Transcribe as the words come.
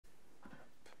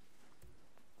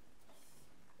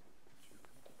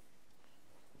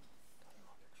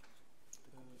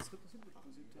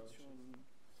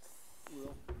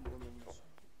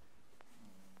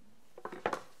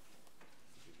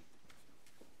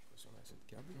cette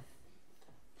câble.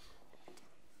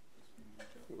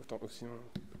 Attends, aussi,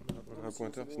 on a un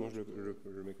pointeur, sinon je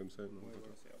le mets comme ça. Non, ouais,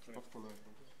 voilà, je pense qu'on a un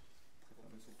pointeur.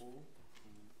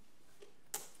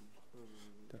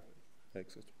 Avec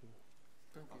ça, tu peux.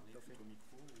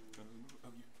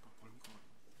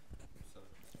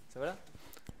 Ça va là?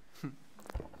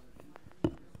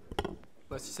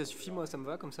 Bah, si ça suffit, moi ça me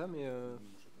va comme ça, mais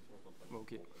bon,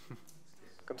 ok.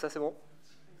 Comme ça, c'est bon.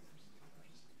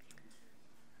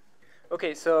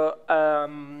 Okay, so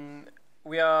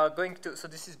we are going to. So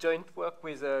this is joint work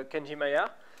with Kenji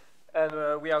Maya,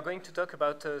 and we are going to talk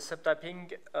about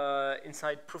subtyping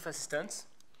inside proof assistance.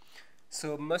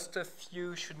 So most of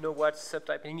you should know what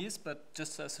subtyping is, but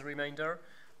just as a reminder,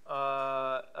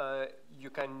 you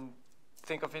can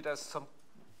think of it as some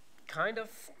kind of,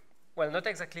 well, not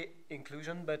exactly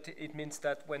inclusion, but it means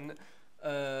that when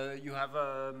you have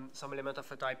some element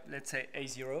of a type, let's say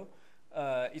A0,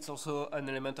 it's also an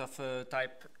element of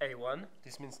type A1.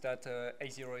 This means that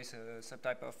A0 is a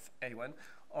subtype of A1.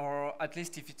 Or at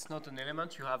least if it's not an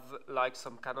element, you have like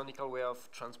some canonical way of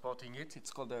transporting it.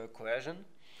 It's called a coercion.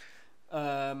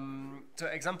 So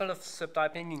example of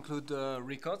subtyping include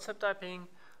record subtyping.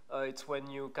 It's when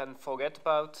you can forget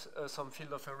about some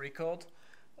field of a record.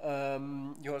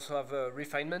 You also have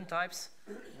refinement types.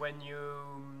 When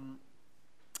you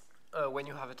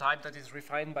have a type that is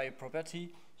refined by a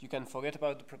property, you can forget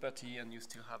about the property and you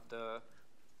still have the,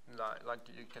 like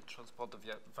you can transport the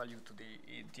value to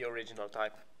the original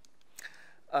type.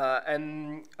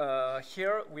 And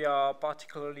here we are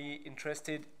particularly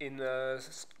interested in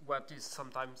what is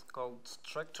sometimes called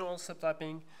structural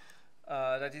subtyping.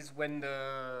 That is when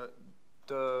the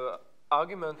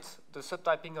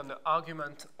subtyping on the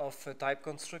argument of a type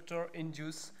constructor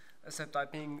induce a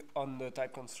subtyping on the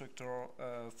type constructor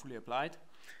fully applied.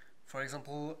 For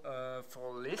example,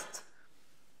 for list.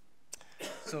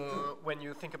 So when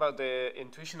you think about the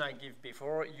intuition I gave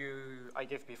before,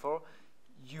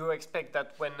 you expect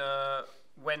that when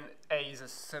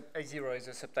A0 is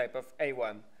a subtype of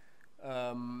A1,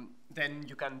 then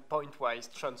you can pointwise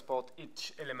transport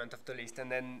each element of the list,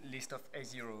 and then list of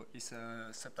A0 is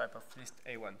a subtype of list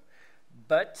A1.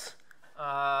 But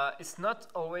it's not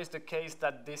always the case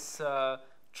that this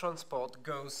transport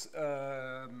goes,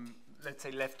 let's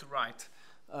say, left to right.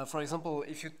 For example,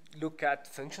 if you look at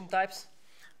function types,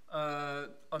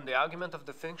 on the argument of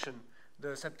the function,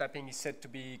 the subtyping is said to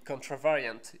be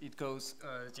contravariant. It goes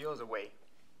the other way.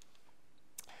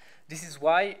 This is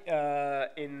why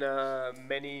in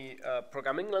many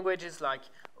programming languages like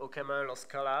OCaml or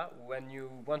Scala, when you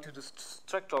want to do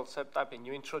structural subtyping,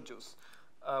 you introduce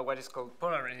what is called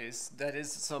Polarized. That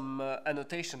is some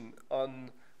annotation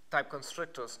on type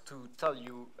constructors to tell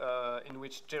you in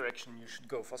which direction you should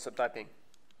go for subtyping.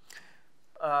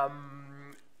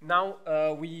 Now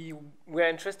we are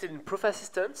interested in proof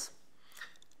assistance.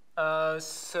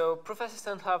 So proof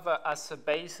assistance have as a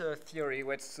base theory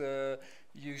what's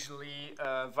usually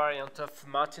a variant of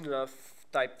Martin-Löf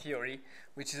type theory,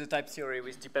 which is a type theory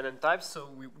with dependent types. So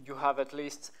you have at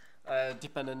least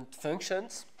dependent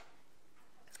functions,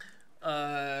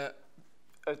 a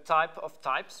type of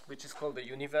types, which is called a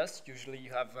universe. Usually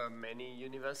you have many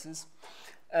universes.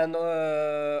 And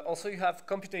also you have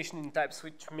computation in types,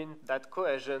 which means that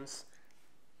coercions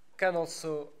can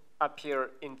also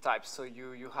appear in types. So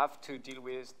you have to deal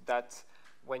with that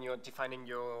when you're defining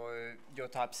your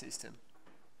type system.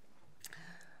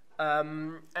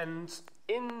 And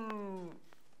in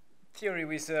theory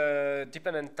with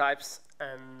dependent types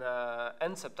and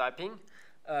subtyping,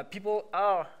 people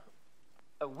are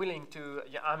willing to,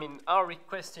 are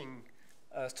requesting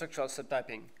structural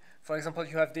subtyping. For example,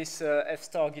 you have this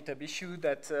F-star GitHub issue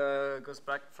that goes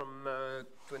back from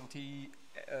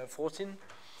 2014,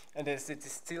 and it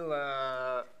is still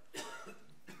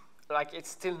it's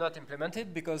still not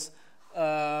implemented because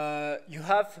you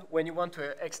have, when you want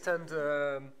to extend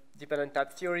dependent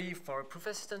type theory for a proof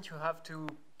assistant, you have to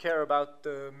care about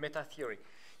the meta theory.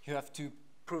 You have to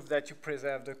prove that you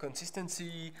preserve the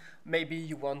consistency. Maybe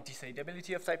you want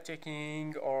decidability of type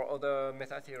checking or other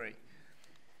meta theory.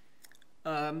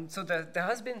 So there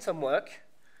has been some work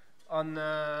on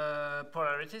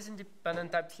polarities in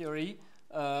dependent type theory,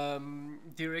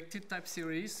 directed type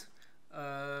series.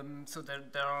 So there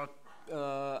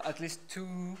are at least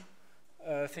two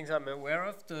things I'm aware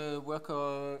of. The work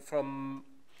from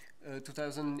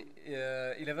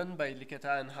 2011 by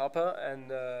Liketa and Harper,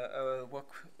 and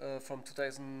work from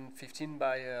 2015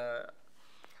 by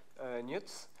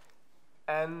Newts.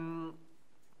 And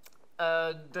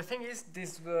the thing is,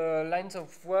 these lines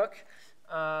of work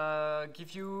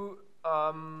give you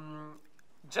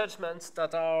judgments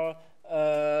that are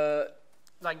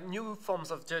like new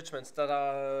forms of judgments that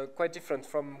are quite different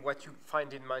from what you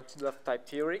find in multi-level type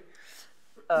theory.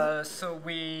 So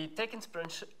we take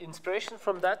inspiration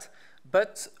from that,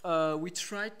 but we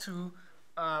try to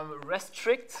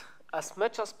restrict as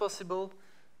much as possible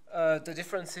the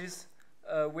differences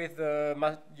with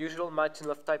the usual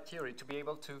multi-level type theory to be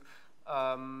able to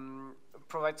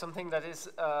provide something that is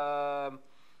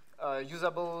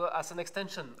usable as an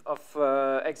extension of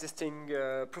existing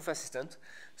proof assistant.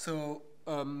 So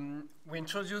we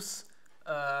introduce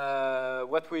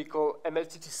what we call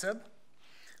MLTT sub,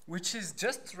 which is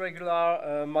just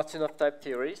regular Martinov type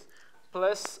theories,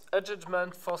 plus a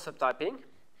judgment for subtyping,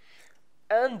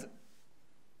 and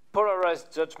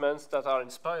polarized judgments that are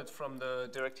inspired from the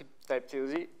directed type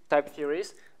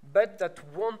theories, but that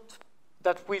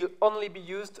will only be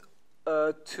used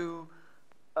to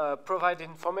provide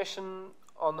information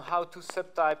on how to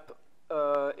subtype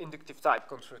inductive type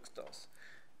constructors.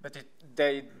 But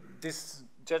these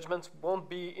judgments won't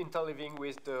be interleaving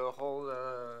with the whole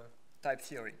type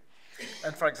theory.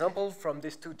 And for example, from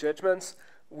these two judgments,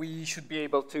 we should be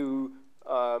able to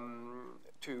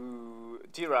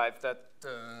derive that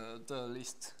the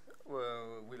list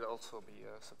will also be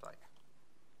subtyped.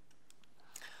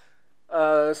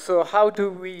 So how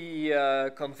do we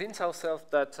convince ourselves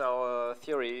that our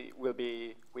theory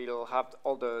will have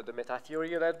all the meta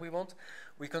theory that we want?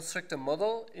 We construct a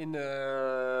model in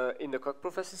the Coq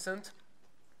proof assistant,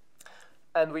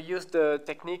 and we use the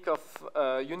technique of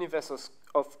universe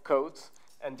of codes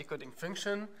and decoding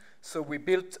function. So we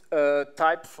built a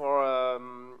type for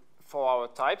our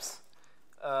types,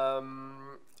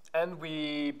 and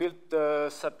we built the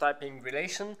subtyping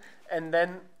relation, and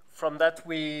then from that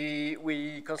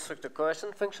we construct a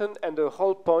coercion function, and the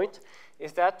whole point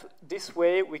is that this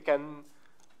way we can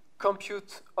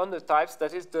compute on the types,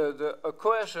 that is a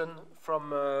coercion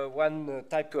from one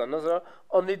type to another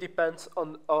only depends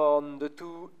on the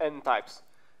two n types.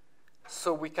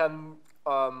 So we can,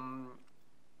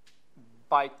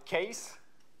 by case,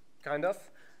 kind of,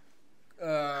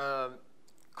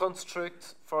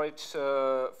 construct for each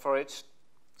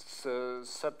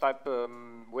subtype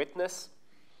witness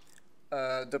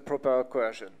the proper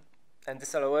coercion. And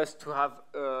this allows us to have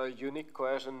a unique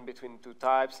coercion between two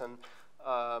types and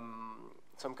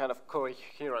some kind of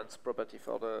coherence property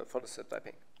for the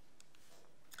subtyping.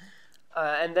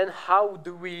 And then how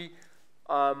do we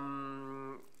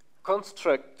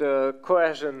construct the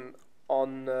coercion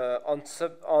on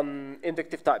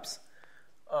inductive types?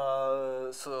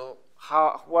 So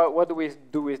what do we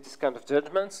do with this kind of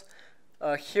judgments?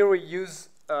 Here we use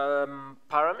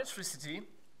parametricity,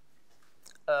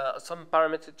 some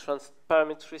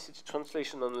parametricity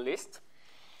translation on list.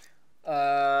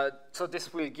 So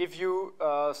this will give you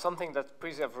something that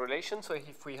preserves relation. So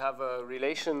if we have a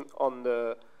relation on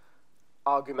the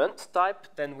argument type,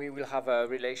 then we will have a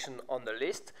relation on the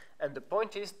list. And the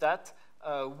point is that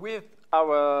with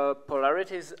our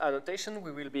polarities annotation,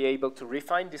 we will be able to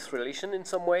refine this relation in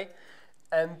some way,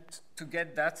 and to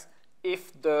get that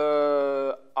if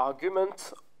the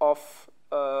argument of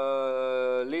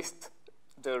list,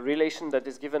 the relation that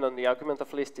is given on the argument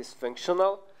of list is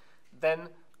functional, then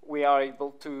we are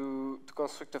able to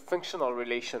construct a functional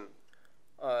relation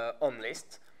on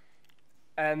list.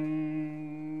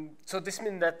 And so this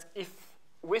means that if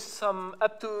with some,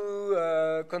 up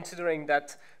to considering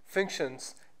that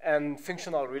functions and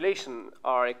functional relation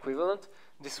are equivalent,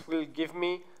 this will give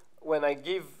me, when I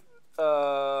give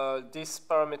this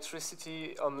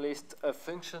parametricity on list a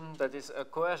function that is a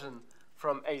coercion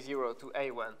from A0 to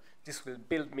A1, this will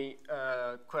build me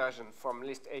a coercion from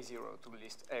list A0 to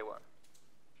list A1.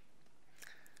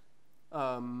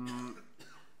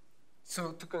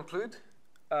 So to conclude,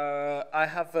 I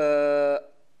have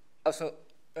also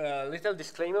a little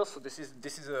disclaimer. So this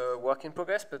is a work in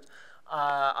progress, but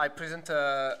I present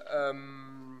a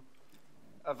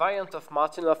variant of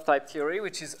Martin-Löf type theory,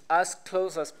 which is as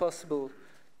close as possible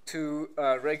to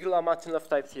regular Martin-Löf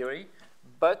type theory,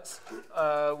 but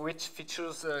which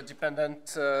features dependent.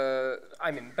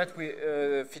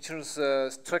 Features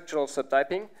structural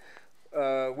subtyping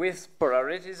with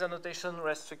polarities annotation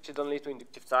restricted only to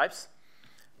inductive types.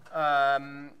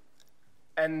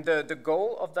 And the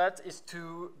goal of that is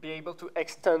to be able to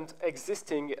extend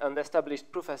existing and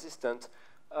established proof assistant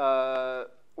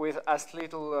with as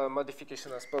little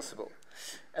modification as possible.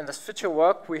 And as future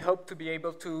work, we hope to be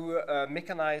able to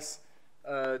mechanize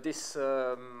this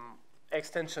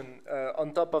extension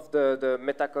on top of the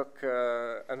Metacoq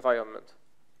environment.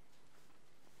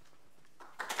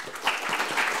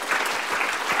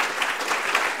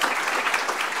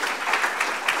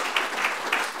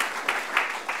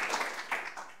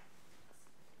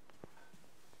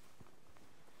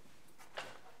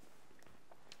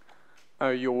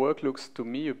 Your work looks to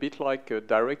me a bit like a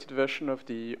directed version of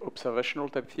the observational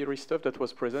type theory stuff that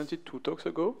was presented 2 talks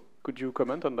ago. Could you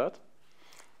comment on that?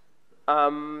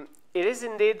 It is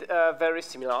indeed very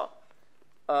similar.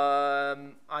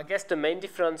 I guess the main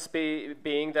difference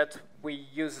being that we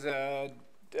use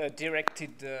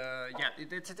directed,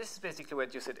 this is basically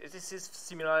what you said. This is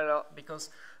similar because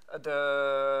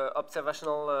the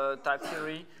observational type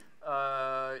theory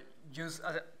use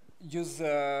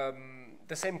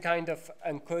the same kind of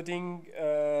encoding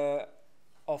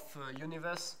of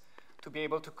universe to be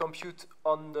able to compute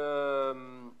on the,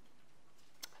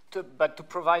 but to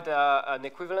provide an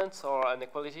equivalence or an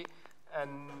equality,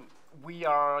 and we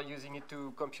are using it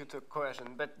to compute a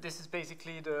cohesion. But this is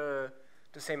basically the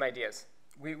same ideas.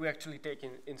 We actually take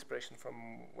inspiration from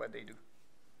what they do.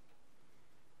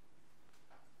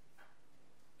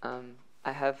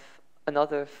 I have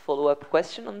another follow-up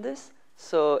question on this.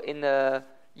 So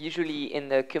usually in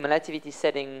the cumulativity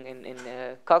setting in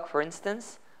COG, for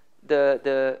instance,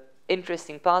 the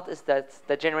interesting part is that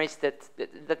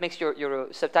makes your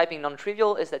subtyping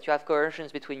non-trivial is that you have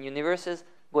coercions between universes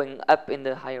going up in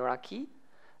the hierarchy.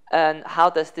 And how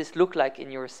does this look like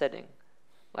in your setting?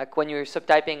 Like when you're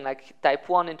subtyping like type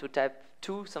 1 into type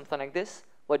 2, something like this,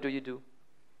 what do you do?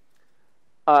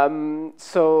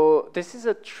 So this is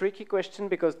a tricky question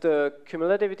because the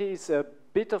cumulativity is a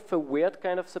bit of a weird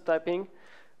kind of subtyping,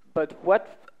 but what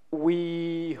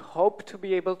we hope to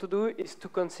be able to do is to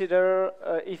consider,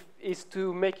 is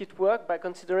to make it work by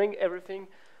considering everything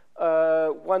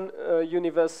one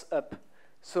universe up.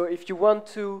 So if you want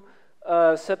to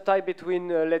subtype between,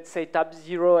 let's say, type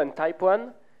 0 and type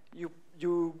 1, you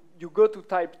go to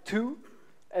type 2,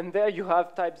 and there you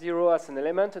have type 0 as an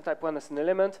element and type 1 as an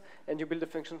element, and you build a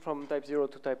function from type 0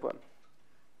 to type 1.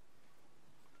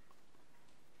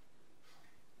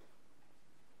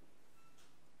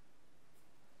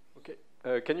 Okay.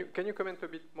 Can you comment a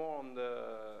bit more on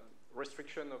the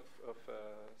restriction of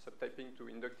subtyping to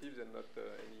inductives and not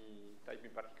any type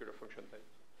in particular function type?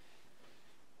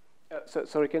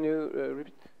 Sorry, can you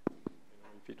repeat?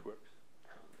 If it works.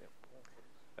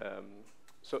 Yeah.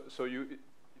 So you,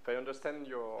 if I understand,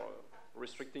 you're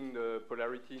restricting the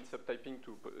polarity in subtyping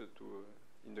to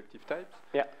inductive types.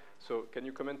 Yeah. So can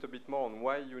you comment a bit more on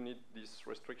why you need this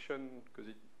restriction? Because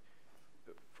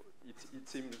it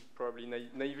seems probably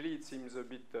naively it seems a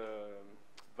bit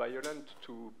violent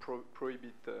to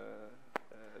prohibit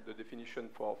the definition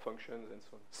for functions and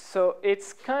so on. So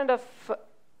it's kind of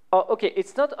okay.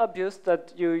 It's not obvious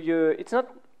that it's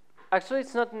not actually.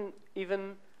 It's not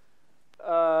even.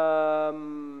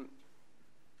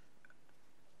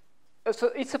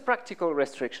 So it's a practical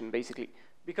restriction, basically,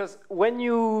 because when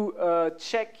you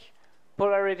check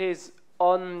polarities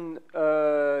on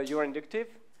your inductive,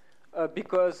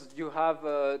 because you have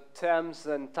terms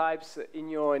and types in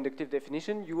your inductive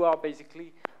definition, you are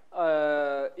basically.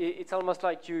 It's almost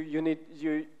like you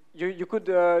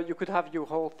could have your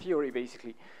whole theory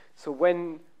basically. So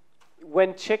when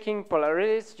checking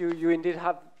polarities, you indeed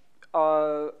have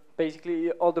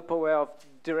basically all the power of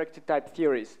directed type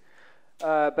theories.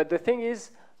 But the thing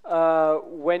is,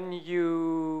 when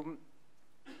you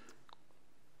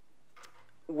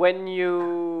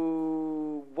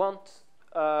want,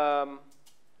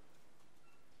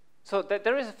 so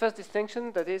there is a first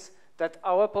distinction, that is that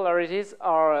our polarities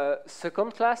are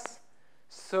second class.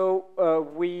 So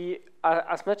we,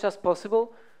 as much as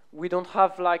possible, we don't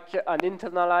have like an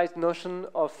internalized notion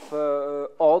of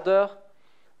order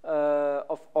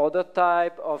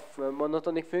type, of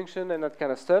monotonic function, and that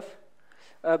kind of stuff.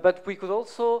 But we could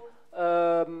also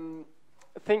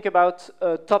think about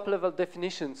top-level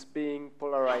definitions being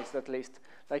polarized, at least.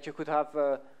 Like you could have,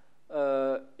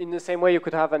 in the same way you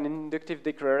could have an inductive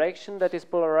declaration that is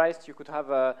polarized, you could have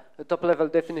a top-level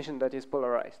definition that is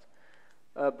polarized.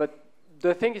 But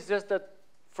the thing is just that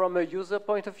from a user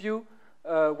point of view,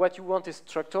 what you want is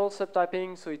structural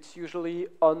subtyping, so it's usually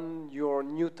on your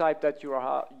new type that you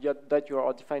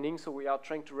are defining. So we are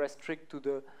trying to restrict to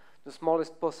the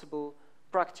smallest possible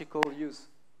practical use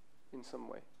in some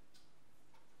way.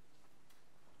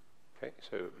 Okay,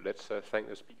 so let's thank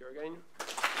the speaker again.